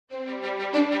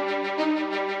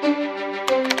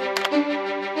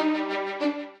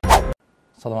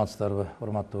Саламатсыздарбы,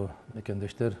 урматтуу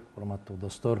мекендештер, урматтуу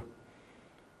достор,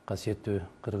 касиеттүү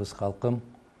кыргыз калкым.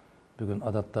 Бүгүн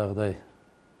адаттагыдай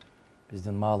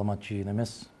биздин маалымат жыйын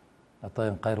эмес,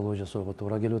 атайын кайрылуу жасоого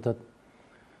туура келип атат.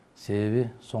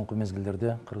 Себеби соңку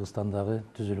мезгилдерде Кыргызстандагы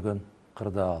түзүлгөн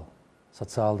кырдаал,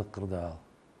 социалдык кырдаал,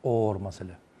 оор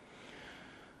маселе.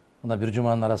 Мына бир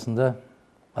жуманын арасында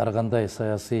ар кандай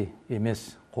саясий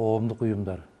эмес коомдук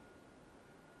уюмдар,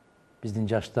 биздин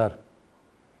жаштар,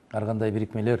 ар кандай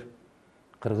бирикмелер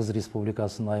Кыргыз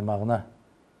Республикасынын аймагына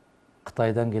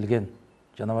Кытайдан келген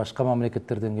жана башка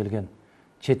мамлекеттерден келген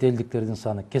чет элдиктердин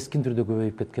саны кескин түрдө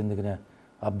көбөйүп кеткендигине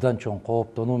абдан чоң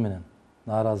кооптонуу менен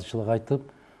нааразычылык айтып,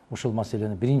 ушул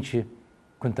маселени биринчи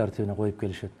күн тартибине коюп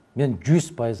келишет. Мен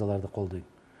 100% аларды колдойм.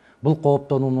 Бул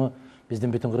кооптонууну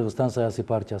биздин бүтүн Кыргызстан саясий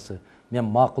партиясы, мен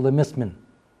макул эмесмин,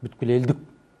 бүткүл элдик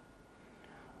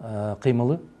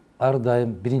кыймылы ар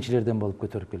дайым биринчилерден болуп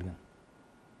көтөрүп келген.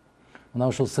 Мына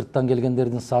ушул сырттан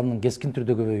келгендердин санынын кескин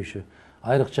түрдө көбөйүшү,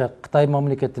 айрыкча Кытай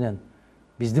мамлекетинен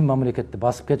биздин мамлекетти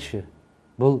басып кетиши,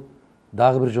 бул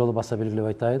дагы бир жолу баса белгилеп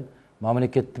айтайын,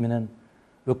 мамлекет менен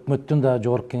өкмөттүн да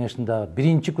жогорку кеңештин да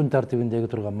биринчи күн тартибиндеги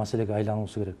турган маселеге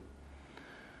айлануусу керек.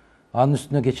 Анын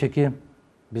үстүнө кечеки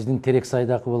биздин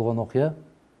Терексайдагы болгон окуя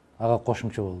ага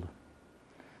кошумча болду.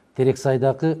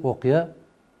 Терексайдагы окуя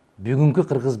бүгүнкү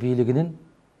кыргыз бийлигинин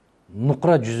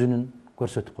нукра жүзүнүн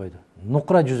көрсөтүп койду.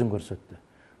 Нукра жүзүн көрсөттү.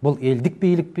 Бул элдик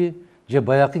бийликпи же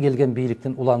баякы келген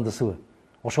бийликтин уландысыбы?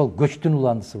 Ошол көчтүн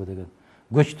уландысыбы деген.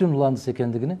 Көчтүн уландысы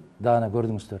экендигини даана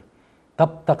көрдүңүздөр.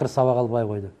 Таптакыр сабак албай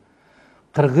койду.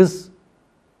 Кыргыз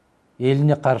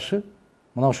элине каршы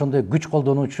мына ошондой күч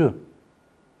колдонуучу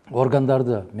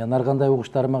органдарды мен ар кандай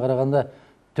угуштарыма караганда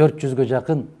 400гө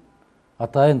жакын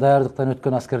атайын даярдыктан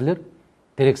өткөн аскерлер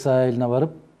Терексай айылына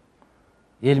барып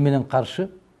эл менен каршы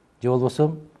же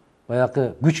болбосо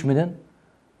баякы күч менен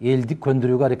элди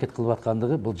көндүрүүгө аракет кылып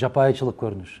аткандыгы бул жапайычылык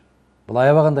көрүнүш. Бул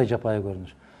аябагандай жапайы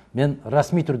көрүнүш. Мен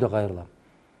расмий түрдө кайрылам.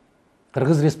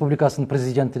 Кыргыз Республикасынын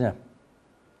президентине,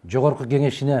 жогорку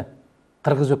кеңешине,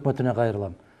 Кыргыз өкмөтүнө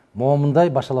кайрылам. Момундай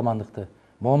башаламандыкты,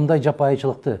 момундай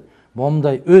жапайычылыкты,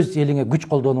 момундай өз элиңе күч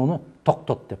колдонууну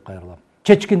токтот деп кайрылам.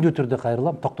 Чечкиндүү түрдө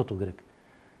кайрылам, токтотуу керек.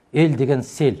 Эл деген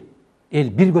сел, эл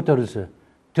бир көтөрүлсө,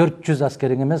 400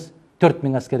 аскериң эмес,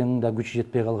 4000 аскериңин да күчү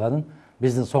жетпей калганын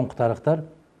биздин соңку тарыхтар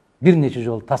бир нече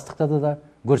жолу тастыктады да,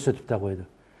 көрсөтүп да койду.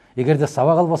 Эгерде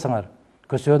сабак албасаңар,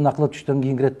 көсөнүн акылы түштөн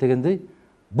кийин кирет дегендей,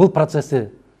 бул процессти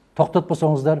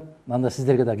токтотпосоңуздар, анда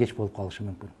сиздерге да кеч болуп калышы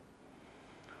мүмкүн.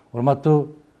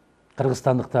 Урматтуу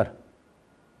кыргызстандыктар,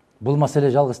 бул маселе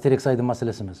жалгыз Терексайдын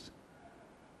маселеси эмес.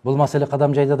 Бул маселе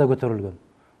Кадамжайда да көтөрүлгөн.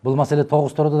 Бул маселе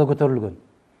Тогуз Тороодо да көтөрүлгөн.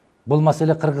 Бул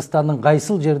маселе Кыргызстандын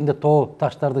кайсыл жеринде тоо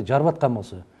таштарды жарып аткан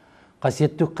болсо,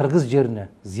 касиеттүү кыргыз жерине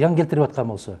зыян келтирип аткан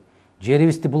болсо,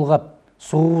 жерибизди булгап,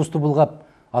 суубузду булгап,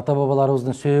 ата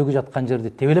бабаларыбыздын сөөгү жаткан жерди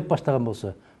тебелеп баштаган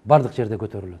болсо, бардык жерде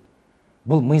көтөрүлөт.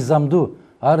 Бул мыйзамдуу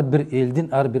ар бир элдин,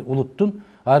 ар бир улуттун,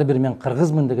 ар бир мен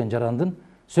кыргызмын деген жарандын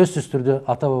сөзсүз түрдө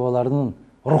ата бабаларынын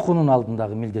рухунун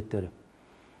алдындагы милдеттери.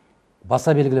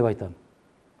 Баса белгилеп айтам.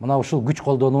 Мына ушул күч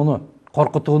колдонууну,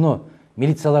 коркутууну,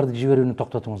 милицияларды жиберүүнү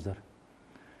токтотуңуздар.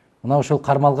 Мына ушул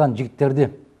кармалган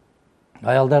жигиттерди,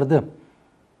 аялдарды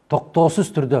токтоосуз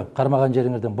түрдө кармаган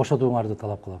жериңерден бошотууңарды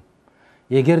талап кылам.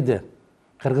 Эгерде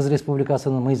Кыргыз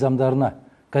Республикасынын мыйзамдарына,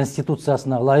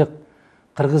 конституциясына ылайык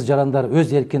кыргыз жарандар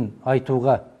өз эркин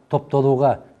айтууга,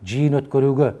 топтолууга, жыйын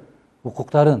өткөрүүгө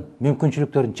укуктарын,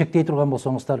 мүмкүнчүлүктөрүн чектей турган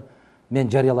болсоңуздар, мен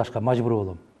жарыялашка мажбур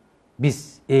болом.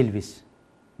 Биз элбиз,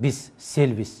 биз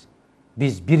селбиз,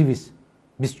 биз бирбиз,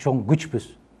 биз чоң күчпүз.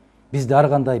 Бизди ар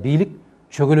кандай бийлик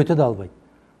чөгөлөтө да албайт.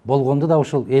 Болгондо да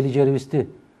ушул эли жерибизди,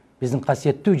 биздин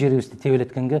касиеттүү жерибизди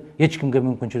тебелеткенге эч кимге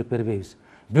мүмкүнчүлүк бербейбиз.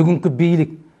 Бүгүнкү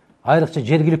бийлик, айрыкча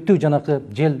жергиликтүү жанакы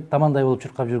жел тамандай болуп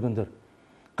чуркап жүргөндөр,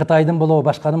 Кытайдын болобу,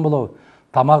 башканын болобу,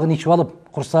 тамагын ичип алып,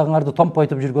 курсагыңарды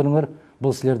томпойтуп жүргөнүңөр,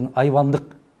 бул силердин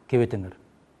айвандык кебетеңер.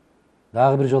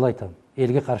 Дагы бир жолу айтам,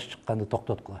 элге каршы чыкканды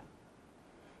токтоткула.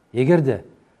 Эгерде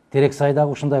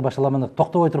Терексайдагы ушундай башаламандык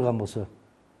токтобой турган болсо,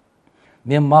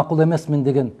 мен макул эмесмин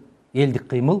деген элдик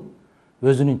кыймыл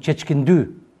өзүнүн чечкиндүү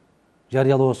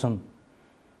жарыялоосун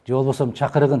же болбосо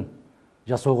чакырыгын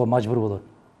жасоого мажбур болот.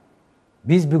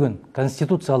 Биз бүгүн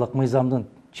конституциялык мыйзамдын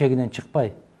чегинен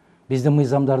чыкпай, биздин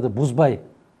мыйзамдарды бузбай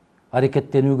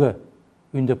аракеттенүүгө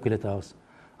үндөп келатабыз.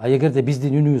 А эгерде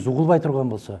биздин үнүбүз угулбай турган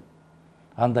болсо,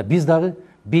 анда биз дагы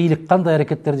бийлик кандай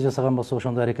аракеттерди жасаган болсо,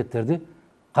 ошондой аракеттерди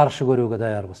каршы көрүүгө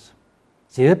даярбыз.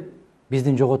 Себеп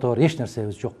биздин жоготоор эч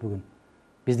нерсебиз жок бүгүн.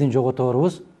 Биздин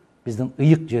жоготорубуз биздин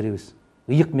ыйык жерибиз,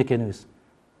 ыйык мекенибиз,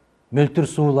 мөлтүр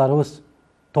сууларыбыз,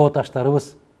 тоо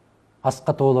таштарыбыз,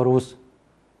 аска тоолорубуз,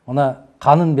 мына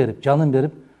канын берип, жанын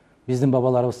берип, биздин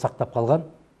бабаларыбыз сактап калган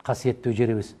касиеттүү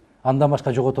жерибиз. Андан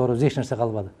башка жоготорубуз эч нерсе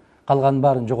калбады. Калганын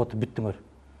баарын жоготуп бүттүңөр.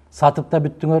 Сатып да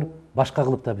бүттүңөр, башка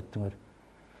кылып да бүттүңөр.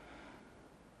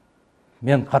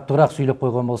 Мен каттуураак сүйлөп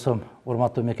койгон болсом,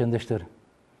 урматтуу мекендештер,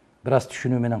 бир аз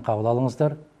түшүнүү менен кабыл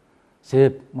алыңыздар.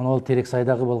 Себеп могул Терек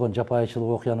Сайдагы болгон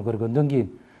жапайычылык окуяны көргөндөн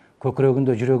кийин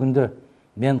көкүрөгүндө, жүрөгүндө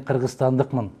мен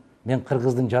кыргызстандыкмын, мен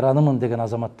кыргыздын жаранымын деген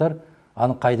азаматтар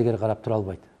аны кайдыгер карап тура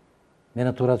албайт.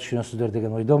 Мени туура түшүнөсүздөр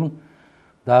деген ойдомун.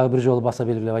 Дагы бир жолу баса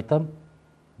белгилеп айтам.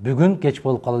 Бүгүн кеч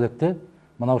болуп кала электе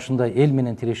мына ушундай эл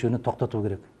менен тирешүүнү токтотуу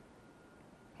керек.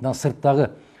 Мына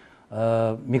сырттагы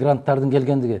мигранттардын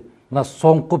келгендиги, мына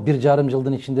соңку 1,5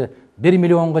 жылдын ичинде 1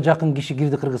 миллионго жакын киши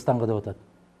кирди Кыргызстанга деп атат.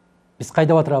 Биз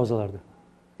кайда батырабыз аларды?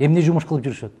 Эмне жумуш кылып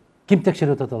жүрүшөт? Ким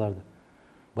текшерип атат аларды?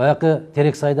 Баягы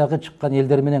Терек Сайдагы чыккан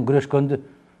элдер менен күрөшкөндү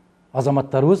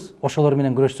азаматтарыбыз ошолор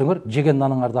менен күрөшсөңөр, жеген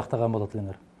наныңарды актаган болот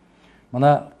элеңер.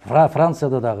 Мына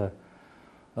Францияда дагы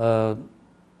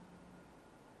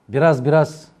бир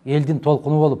аз элдин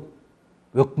толкуну болуп,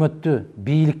 өкмөттү,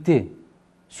 бийликти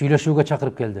сүйлөшүүгө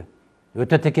чакырып келди.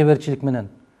 Өтө текеберчилик менен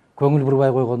көңүл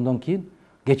бурбай койгондон кийин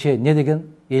кече не деген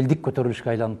элдик көтөрүлүшкө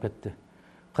айланып кетти.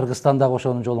 Кыргызстандагы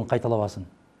ошонун жолун кайталабасын.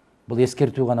 Бул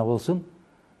эскертүү гана болсун.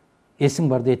 Эсиң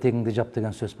барда этегиңди жап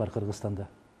деген сөз бар Кыргызстанда.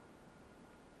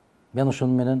 Мен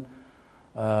ошону менен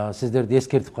сиздерди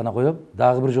эскертип гана коем.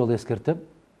 Дагы бир жолу эскертем.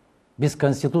 Биз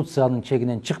конституциянын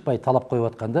чегинен чыкпай талап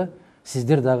коюп атканда,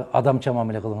 сиздер дагы адамча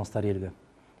мамиле кылыңыздар элге.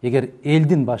 Эгер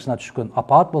элдин башына түшкөн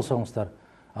апаат болсоңуздар,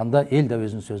 анда эл да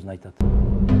өзүнүн сөзүн айтат.